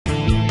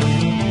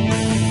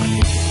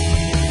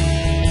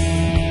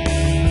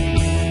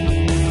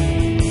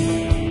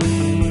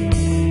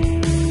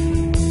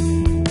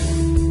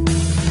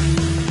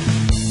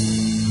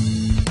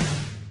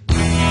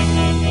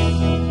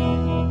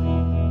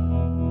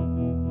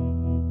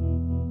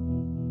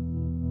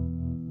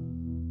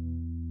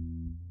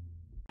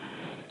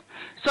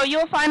So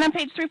you'll find on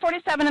page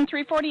 347 and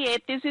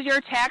 348, this is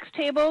your tax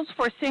tables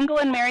for single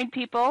and married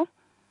people.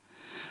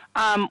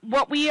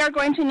 What we are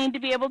going to need to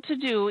be able to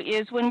do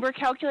is when we're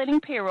calculating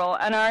payroll,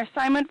 and our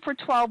assignment for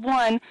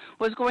 12.1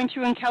 was going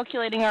through and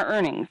calculating our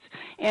earnings.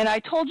 And I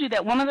told you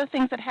that one of the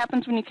things that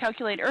happens when you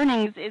calculate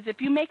earnings is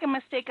if you make a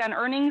mistake on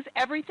earnings,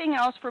 everything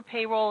else for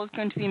payroll is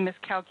going to be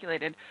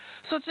miscalculated.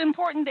 So it's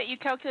important that you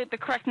calculate the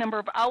correct number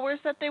of hours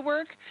that they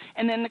work,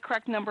 and then the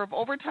correct number of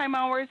overtime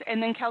hours,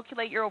 and then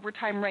calculate your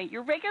overtime rate.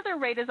 Your regular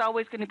rate is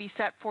always going to be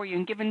set for you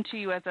and given to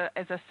you as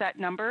a set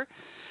number.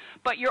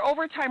 But your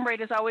overtime rate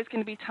is always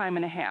going to be time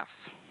and a half.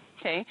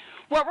 Okay.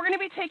 What we're going to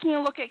be taking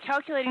a look at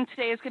calculating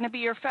today is going to be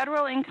your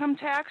federal income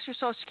tax, your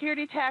Social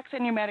Security tax,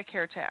 and your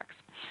Medicare tax.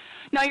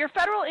 Now, your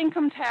federal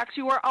income tax,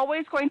 you are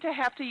always going to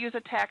have to use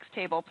a tax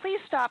table. Please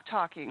stop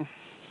talking.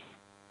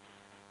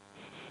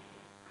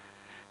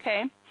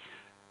 Okay.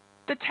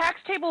 The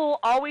tax table will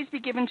always be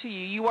given to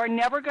you. You are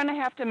never going to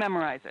have to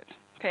memorize it.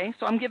 Okay.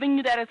 So I'm giving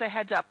you that as a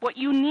heads up. What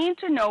you need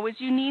to know is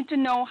you need to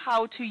know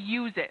how to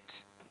use it.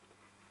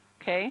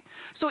 Okay,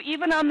 so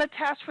even on the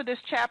test for this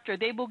chapter,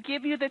 they will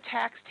give you the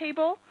tax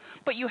table,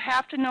 but you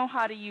have to know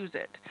how to use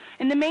it.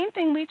 And the main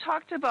thing we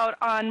talked about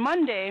on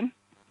Wednesday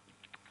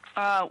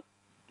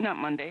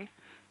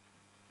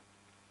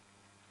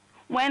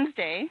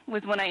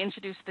was when I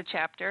introduced the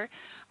chapter.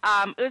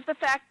 It was the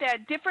fact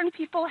that different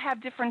people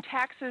have different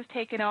taxes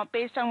taken out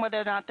based on whether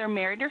or not they're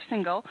married or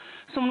single.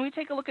 So when we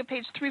take a look at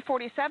page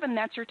 347,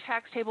 that's your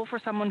tax table for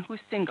someone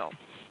who's single.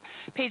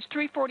 Page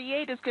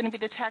 348 is going to be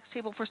the tax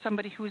table for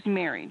somebody who's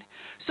married.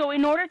 So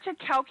in order to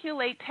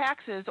calculate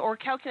taxes or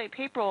calculate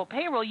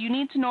payroll, you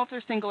need to know if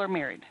they're single or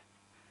married.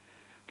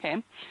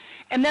 Okay?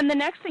 And then the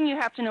next thing you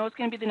have to know is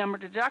going to be the number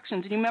of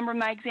deductions. And you remember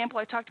my example,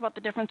 I talked about the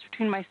difference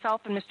between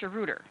myself and Mr.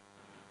 Reuter.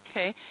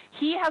 Okay?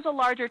 He has a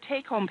larger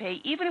take-home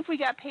pay. Even if we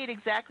got paid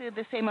exactly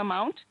the same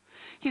amount,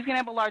 he's going to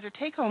have a larger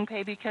take-home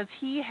pay because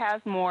he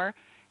has more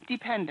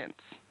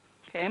dependents.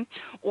 Okay,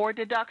 or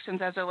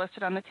deductions as are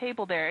listed on the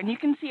table there. And you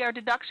can see our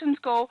deductions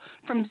go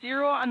from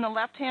 0 on the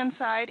left-hand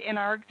side, and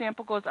our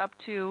example goes up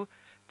to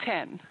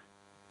 10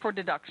 for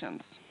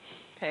deductions.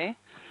 Okay,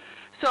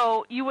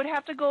 so you would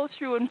have to go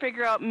through and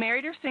figure out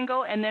married or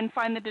single and then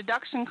find the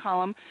deduction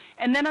column.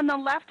 And then on the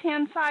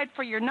left-hand side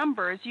for your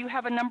numbers, you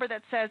have a number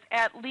that says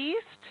at least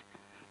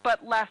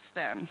but less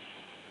than.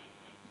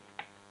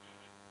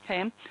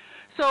 Okay.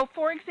 So,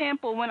 for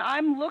example, when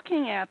I'm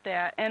looking at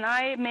that and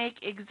I make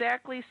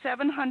exactly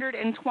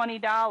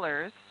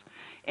 $720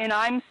 and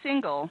I'm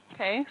single,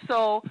 okay,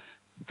 so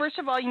first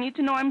of all, you need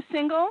to know I'm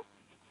single,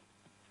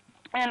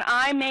 and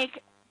I made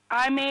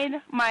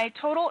my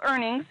total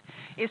earnings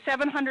is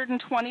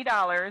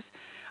 $720.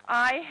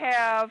 I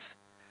have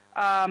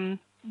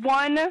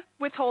one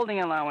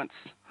withholding allowance.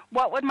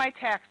 What would my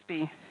tax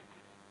be?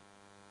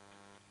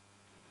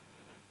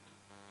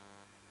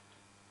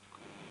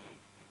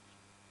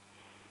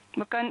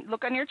 Look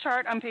on your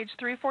chart on page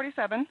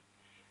 347.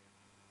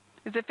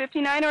 Is it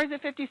 59 or is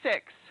it 56?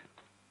 59.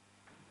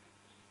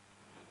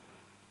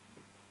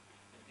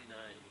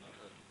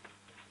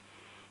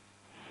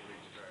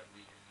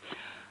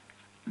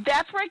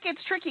 That's where it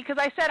gets tricky because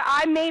I said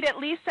I made at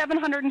least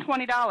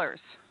 $720.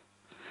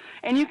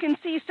 And you can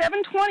see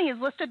 720 is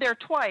listed there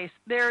twice.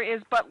 There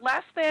is but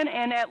less than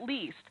and at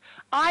least.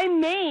 I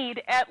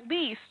made at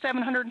least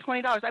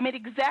 $720. I made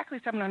exactly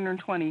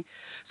 $720.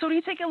 So when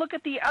you take a look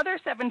at the other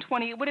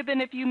 $720, it would have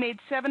been if you made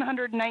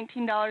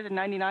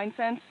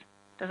 $719.99.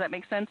 Does that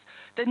make sense?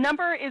 The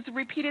number is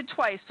repeated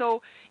twice.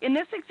 So in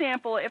this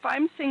example, if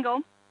I'm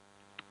single,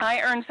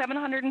 I earn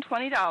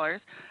 $720.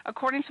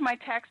 According to my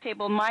tax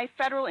table, my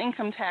federal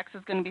income tax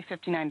is going to be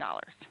 $59.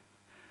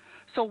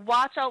 So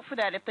watch out for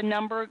that if the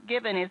number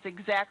given is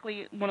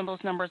exactly one of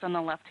those numbers on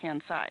the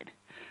left-hand side.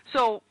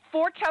 So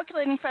for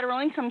calculating federal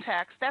income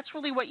tax, that's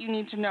really what you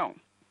need to know,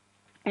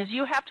 is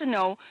you have to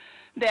know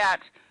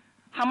that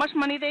how much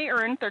money they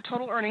earn, their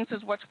total earnings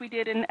is what we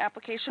did in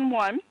application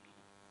 1,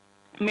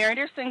 married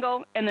or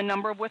single, and the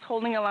number of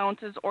withholding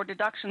allowances or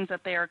deductions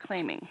that they are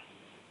claiming.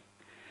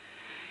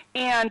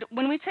 And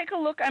when we take a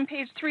look on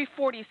page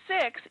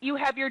 346, you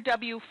have your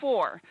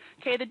W-4.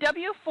 Okay, the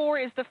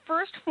W-4 is the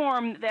first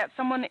form that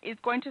someone is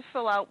going to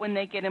fill out when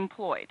they get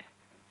employed.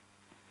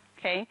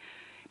 Okay,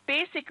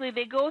 basically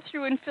they go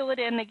through and fill it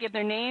in. They give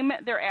their name,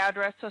 their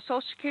address, a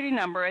Social Security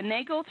number, and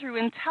they go through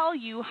and tell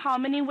you how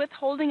many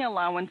withholding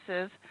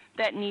allowances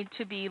that need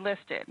to be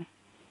listed.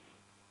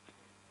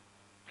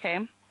 Okay.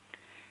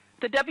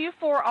 The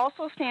W-4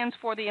 also stands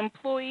for the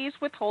Employee's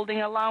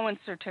Withholding Allowance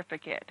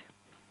Certificate.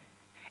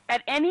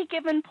 At any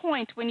given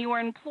point when you are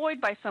employed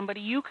by somebody,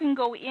 you can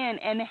go in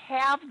and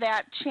have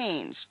that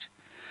changed.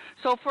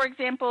 So, for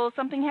example,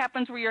 something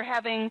happens where you're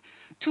having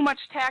too much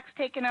tax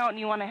taken out and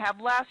you want to have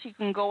less, you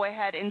can go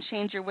ahead and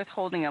change your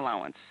withholding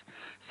allowance.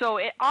 So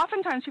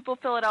oftentimes people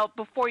fill it out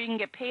before you can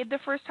get paid the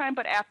first time,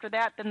 but after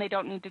that, then they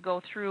don't need to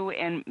go through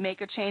and make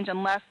a change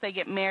unless they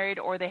get married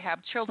or they have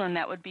children.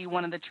 That would be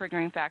one of the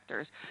triggering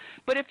factors.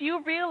 But if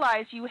you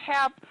realize you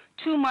have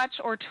too much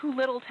or too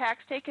little tax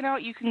taken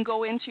out, you can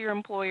go into your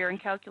employer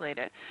and calculate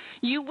it.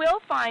 You will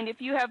find if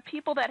you have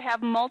people that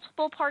have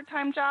multiple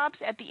part-time jobs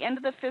at the end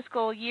of the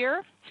fiscal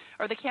year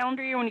or the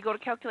calendar year when you go to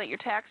calculate your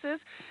taxes,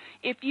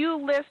 if you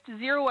list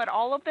 0 at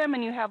all of them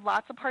and you have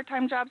lots of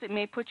part-time jobs, it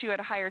may put you at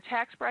a higher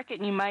tax bracket,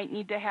 and you might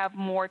need to have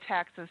more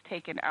taxes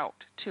taken out,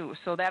 too.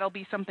 So that'll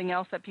be something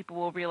else that people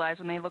will realize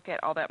when they look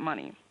at all that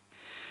money.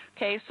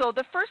 Okay, so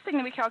the first thing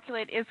that we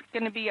calculate is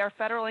going to be our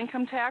federal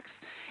income tax,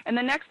 and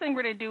the next thing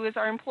we're going to do is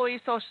our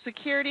employee Social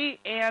Security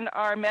and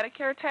our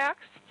Medicare tax,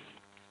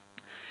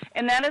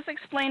 and that is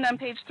explained on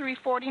page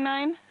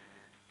 349.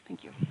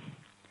 Thank you.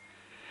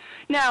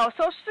 Now,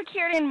 Social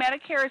Security and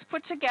Medicare is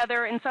put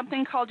together in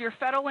something called your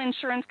Federal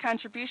Insurance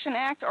Contribution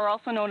Act, or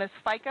also known as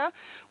FICA.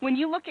 When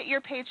you look at your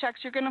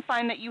paychecks, you're going to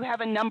find that you have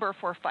a number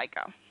for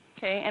FICA.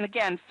 Okay, and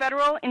again,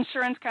 Federal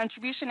Insurance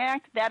Contribution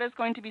Act, that is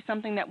going to be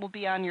something that will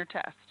be on your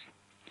test.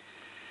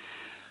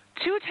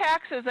 2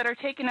 taxes that are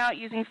taken out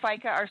using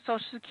FICA are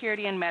Social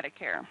Security and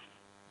Medicare.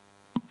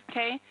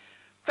 Okay,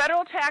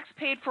 federal tax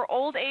paid for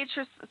old age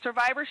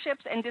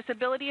survivorships and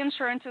disability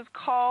insurance is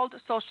called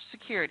Social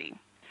Security.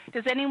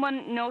 Does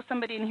anyone know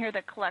somebody in here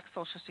that collects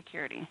Social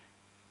Security?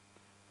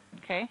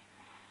 Okay.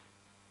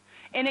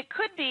 And it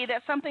could be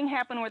that something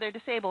happened where they're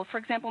disabled. For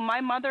example,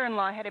 my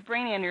mother-in-law had a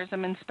brain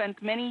aneurysm and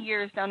spent many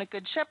years down at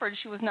Good Shepherd.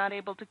 She was not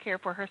able to care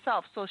for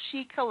herself, so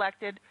she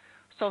collected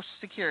Social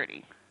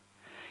Security.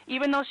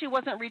 Even though she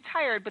wasn't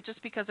retired, but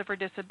just because of her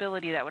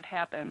disability, that would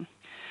happen.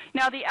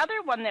 Now, the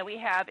other one that we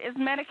have is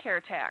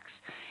Medicare tax.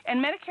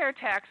 And Medicare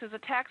tax is a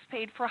tax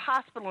paid for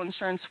hospital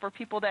insurance for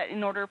people that,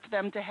 in order for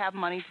them to have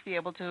money to be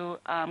able to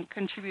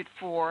contribute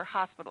for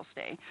hospital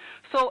stay.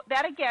 So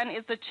that, again,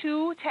 is the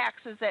 2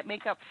 taxes that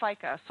make up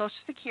FICA, Social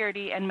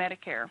Security and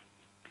Medicare.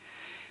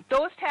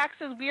 Those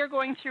taxes we are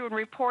going through and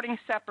reporting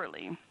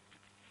separately.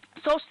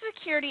 Social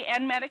Security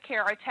and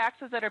Medicare are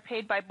taxes that are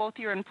paid by both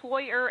your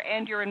employer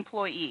and your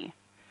employee.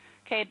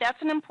 Okay,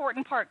 that's an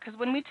important part because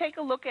when we take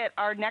a look at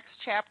our next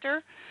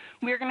chapter,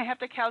 we're going to have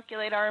to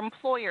calculate our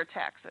employer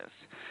taxes.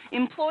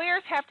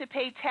 Employers have to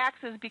pay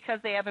taxes because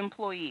they have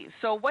employees.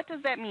 So what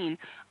does that mean?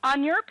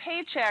 On your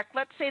paycheck,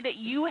 let's say that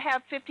you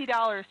have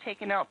 $50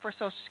 taken out for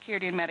Social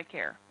Security and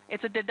Medicare.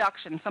 It's a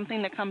deduction,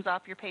 something that comes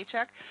off your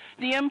paycheck.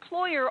 The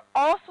employer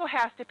also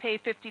has to pay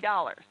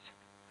 $50.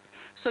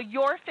 So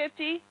your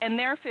 $50 and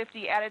their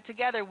 $50 added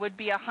together would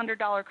be a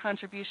 $100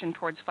 contribution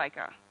towards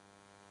FICA.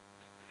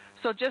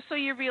 So just so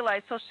you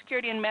realize, Social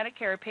Security and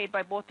Medicare are paid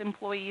by both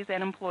employees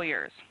and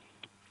employers.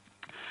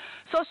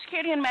 Social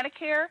Security and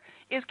Medicare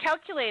is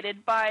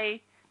calculated by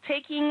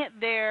taking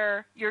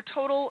your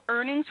total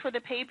earnings for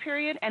the pay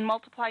period and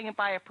multiplying it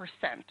by a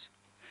percent.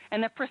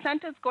 And the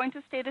percent is going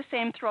to stay the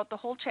same throughout the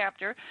whole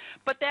chapter,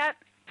 but that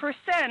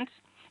percent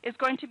is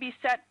going to be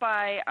set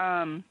by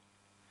an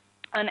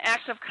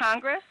act of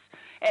Congress.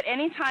 At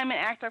any time, an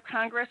act of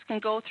Congress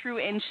can go through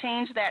and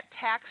change that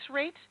tax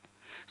rate.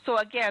 So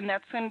again,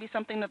 that's going to be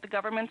something that the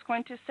government's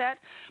going to set,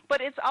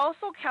 but it's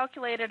also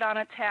calculated on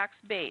a tax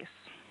base.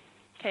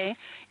 Okay?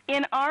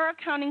 In our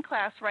accounting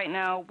class right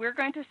now, we're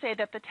going to say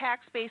that the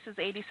tax base is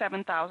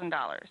 $87,000.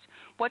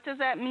 What does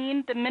that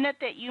mean? The minute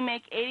that you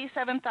make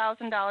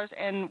 $87,000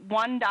 and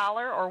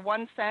 $1 or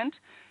 1 cent,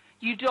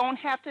 you don't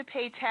have to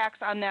pay tax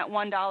on that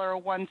 $1 or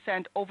 1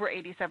 cent over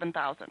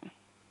 $87,000.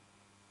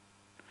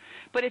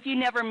 But if you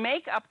never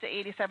make up to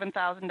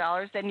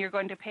 $87,000, then you're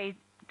going to pay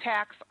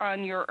tax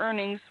on your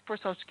earnings for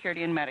Social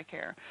Security and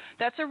Medicare.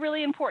 That's a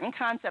really important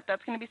concept.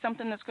 That's going to be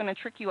something that's going to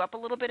trick you up a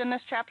little bit in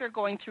this chapter,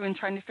 going through and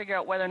trying to figure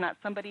out whether or not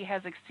somebody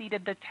has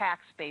exceeded the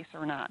tax base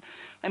or not.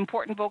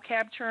 Important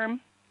vocab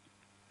term.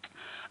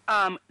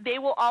 They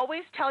will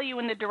always tell you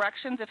in the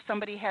directions if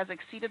somebody has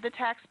exceeded the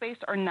tax base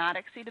or not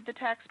exceeded the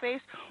tax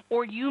base,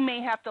 or you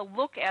may have to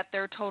look at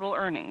their total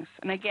earnings.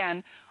 And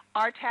again,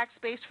 our tax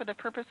base for the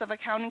purpose of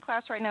accounting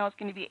class right now is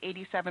going to be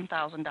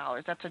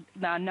 $87,000. That's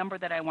a number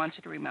that I want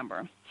you to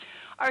remember.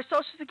 Our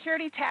Social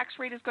Security tax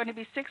rate is going to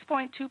be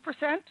 6.2%,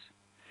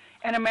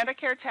 and a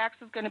Medicare tax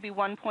is going to be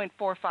 1.45%.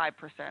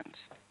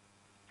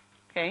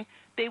 Okay?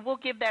 They will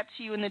give that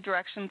to you in the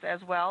directions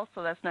as well,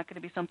 so that's not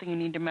going to be something you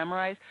need to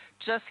memorize.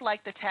 Just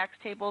like the tax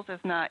tables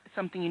is not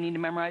something you need to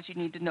memorize, you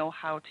need to know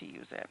how to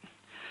use it.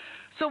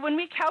 So when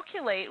we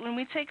calculate, when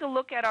we take a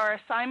look at our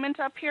assignment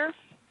up here,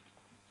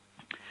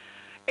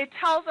 it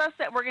tells us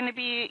that we're going to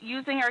be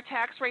using our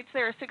tax rates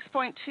there,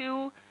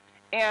 6.2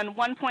 and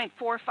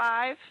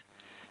 1.45.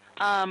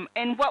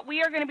 And what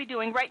we are going to be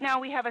doing, right now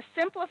we have a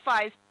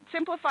simplified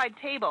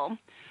table,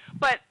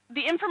 but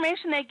the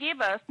information they give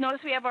us, notice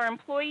we have our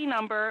employee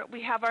number,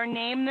 we have our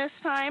name this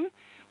time,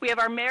 we have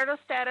our marital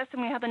status,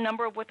 and we have the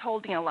number of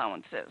withholding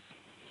allowances.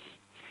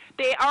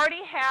 They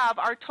already have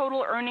our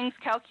total earnings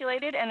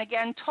calculated, and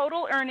again,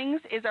 total earnings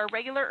is our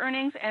regular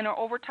earnings and our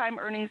overtime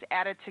earnings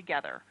added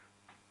together.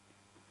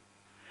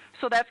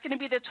 So that's going to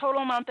be the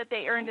total amount that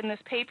they earned in this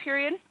pay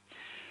period.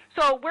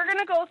 So we're going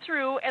to go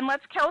through and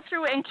let's go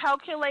through and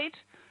calculate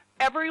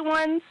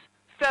everyone's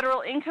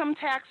federal income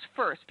tax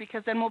first,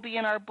 because then we'll be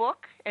in our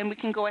book and we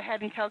can go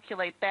ahead and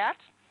calculate that.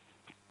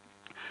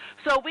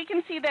 So we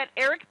can see that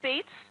Eric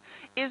Bates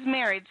is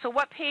married. So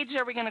what page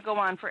are we going to go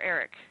on for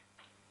Eric?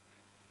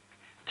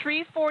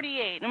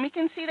 348. And we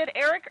can see that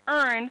Eric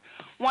earned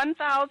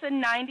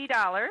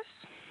 $1,090.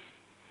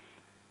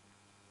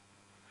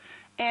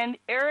 And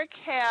Eric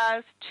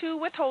has 2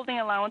 withholding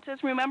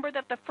allowances. Remember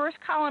that the first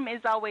column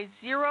is always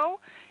 0,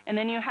 and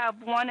then you have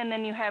 1, and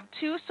then you have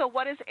 2. So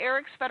what is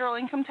Eric's federal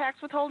income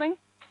tax withholding?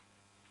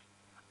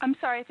 I'm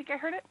sorry, I think I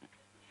heard it.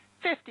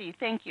 50,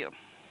 thank you.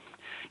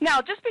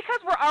 Now, just because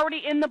we're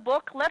already in the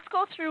book, let's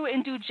go through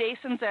and do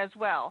Jason's as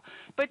well.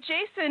 But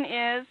Jason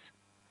is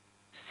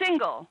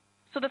single.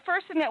 So the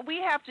first thing that we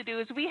have to do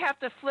is we have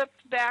to flip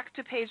back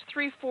to page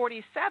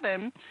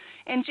 347,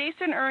 and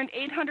Jason earned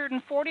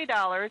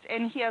 $840,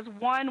 and he has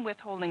 1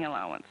 withholding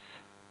allowance.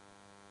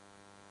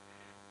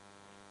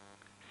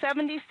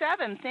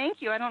 77,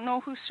 thank you. I don't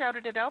know who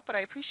shouted it out, but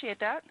I appreciate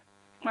that.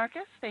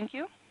 Marcus, thank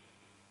you.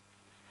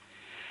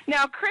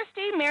 Now,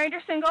 Christy, married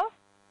or single?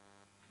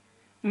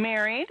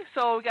 Married,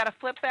 so we got to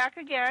flip back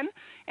again,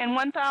 and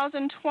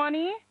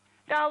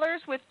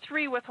 $1,020 with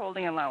 3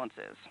 withholding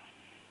allowances.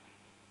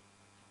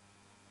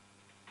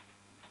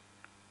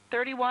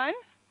 31.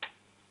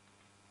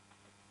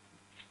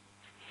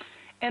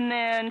 And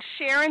then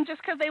Sharon,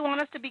 just because they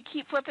want us to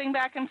keep flipping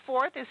back and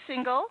forth, is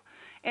single,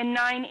 and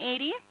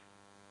 980.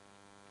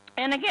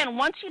 And again,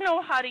 once you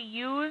know how to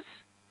use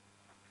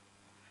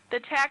the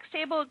tax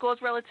table, it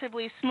goes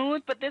relatively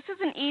smooth, but this is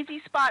an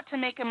easy spot to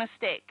make a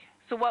mistake.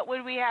 So what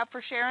would we have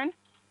for Sharon?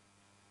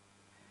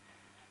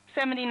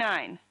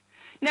 79.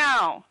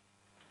 Now,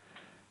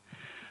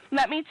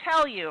 let me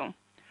tell you,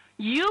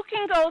 you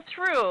can go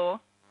through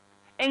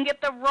and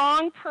get the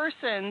wrong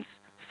person's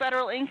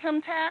federal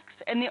income tax,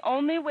 and the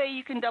only way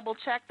you can double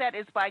check that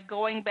is by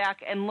going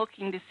back and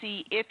looking to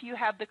see if you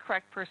have the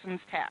correct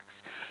person's tax.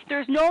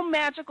 There's no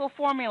magical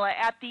formula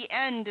at the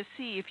end to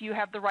see if you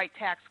have the right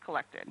tax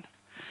collected.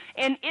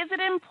 And is it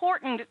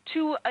important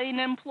to an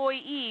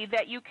employee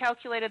that you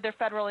calculated their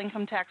federal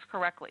income tax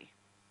correctly?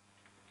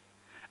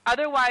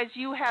 Otherwise,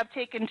 you have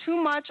taken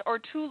too much or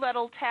too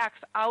little tax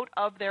out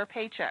of their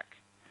paycheck,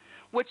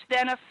 which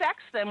then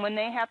affects them when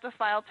they have to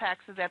file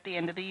taxes at the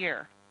end of the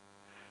year.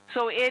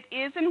 So it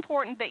is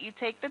important that you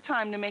take the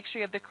time to make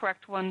sure you have the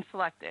correct one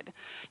selected.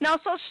 Now,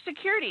 Social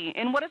Security,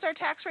 and what is our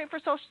tax rate for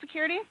Social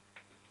Security?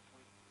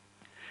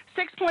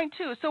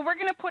 6.2. So we're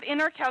going to put in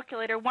our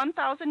calculator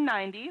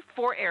 1,090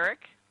 for Eric,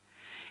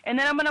 and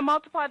then I'm going to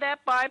multiply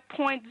that by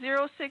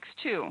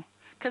 0.062,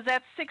 because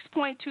that's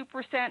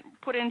 6.2%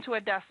 put into a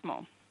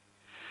decimal.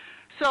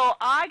 So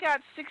I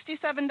got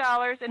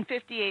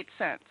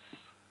 $67.58.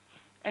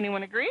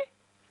 Anyone agree?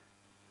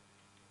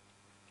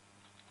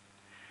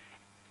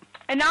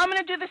 And now I'm going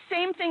to do the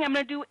same thing. I'm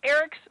going to do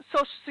Eric's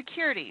Social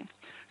Security.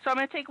 So I'm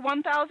going to take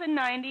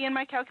 1,090 in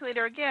my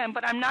calculator again,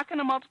 but I'm not going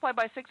to multiply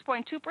by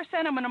 6.2%.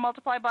 I'm going to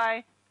multiply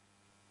by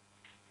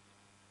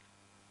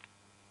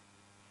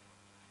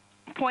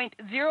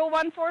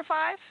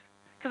 0.0145,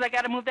 because I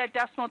got to move that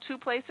decimal 2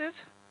 places.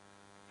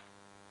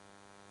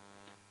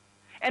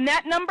 And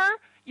that number,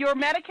 your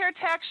Medicare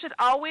tax should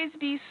always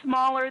be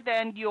smaller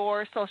than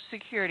your Social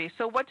Security.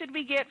 So what did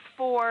we get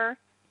for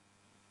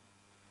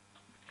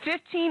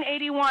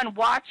 1581?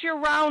 Watch your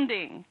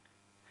rounding,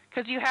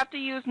 because you have to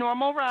use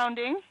normal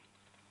rounding.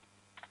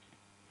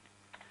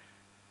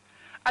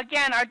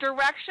 Again, our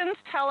directions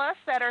tell us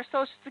that our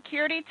Social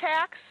Security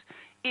tax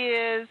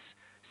is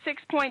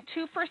 6.2%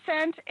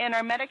 and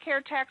our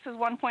Medicare tax is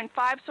 1.5%.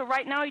 So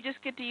right now you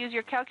just get to use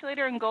your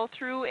calculator and go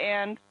through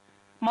and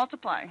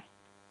multiply.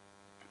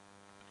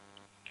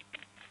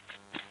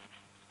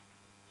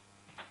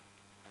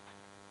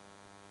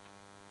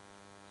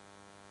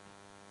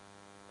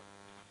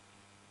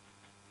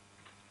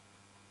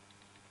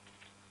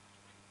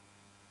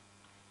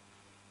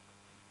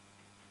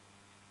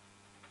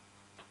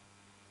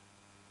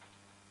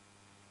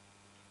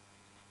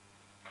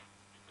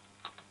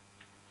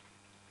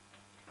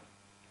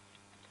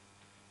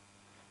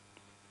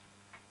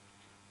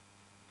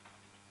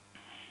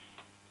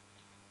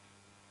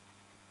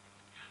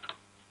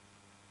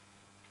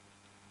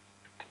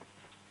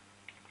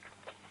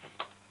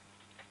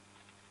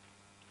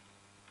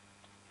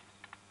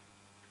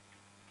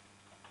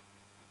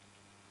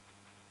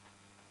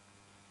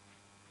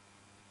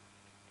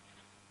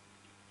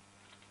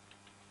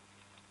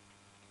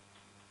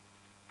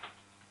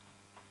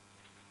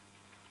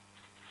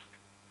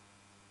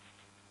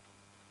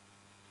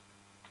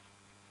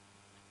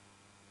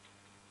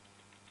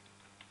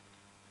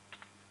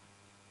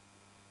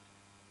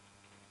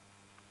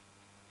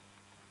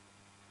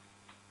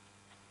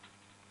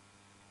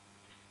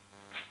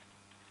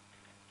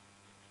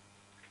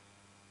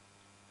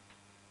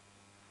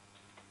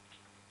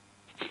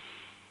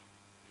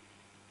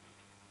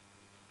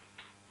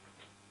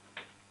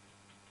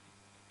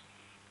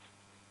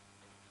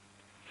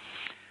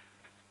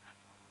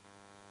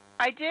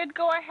 I did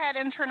go ahead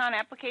and turn on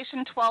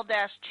Application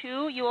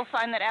 12-2. You will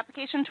find that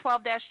Application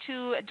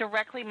 12-2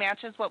 directly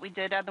matches what we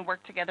did on the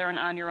Work Together and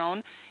On Your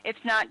Own. It's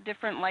not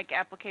different like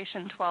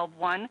Application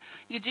 12-1.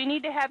 You do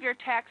need to have your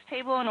tax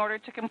table in order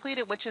to complete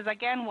it, which is,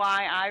 again,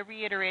 why I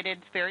reiterated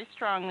very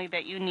strongly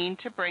that you need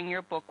to bring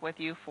your book with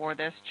you for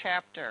this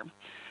chapter.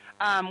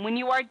 When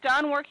you are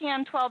done working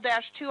on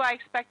 12-2, I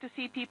expect to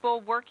see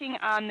people working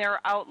on their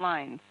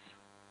outlines.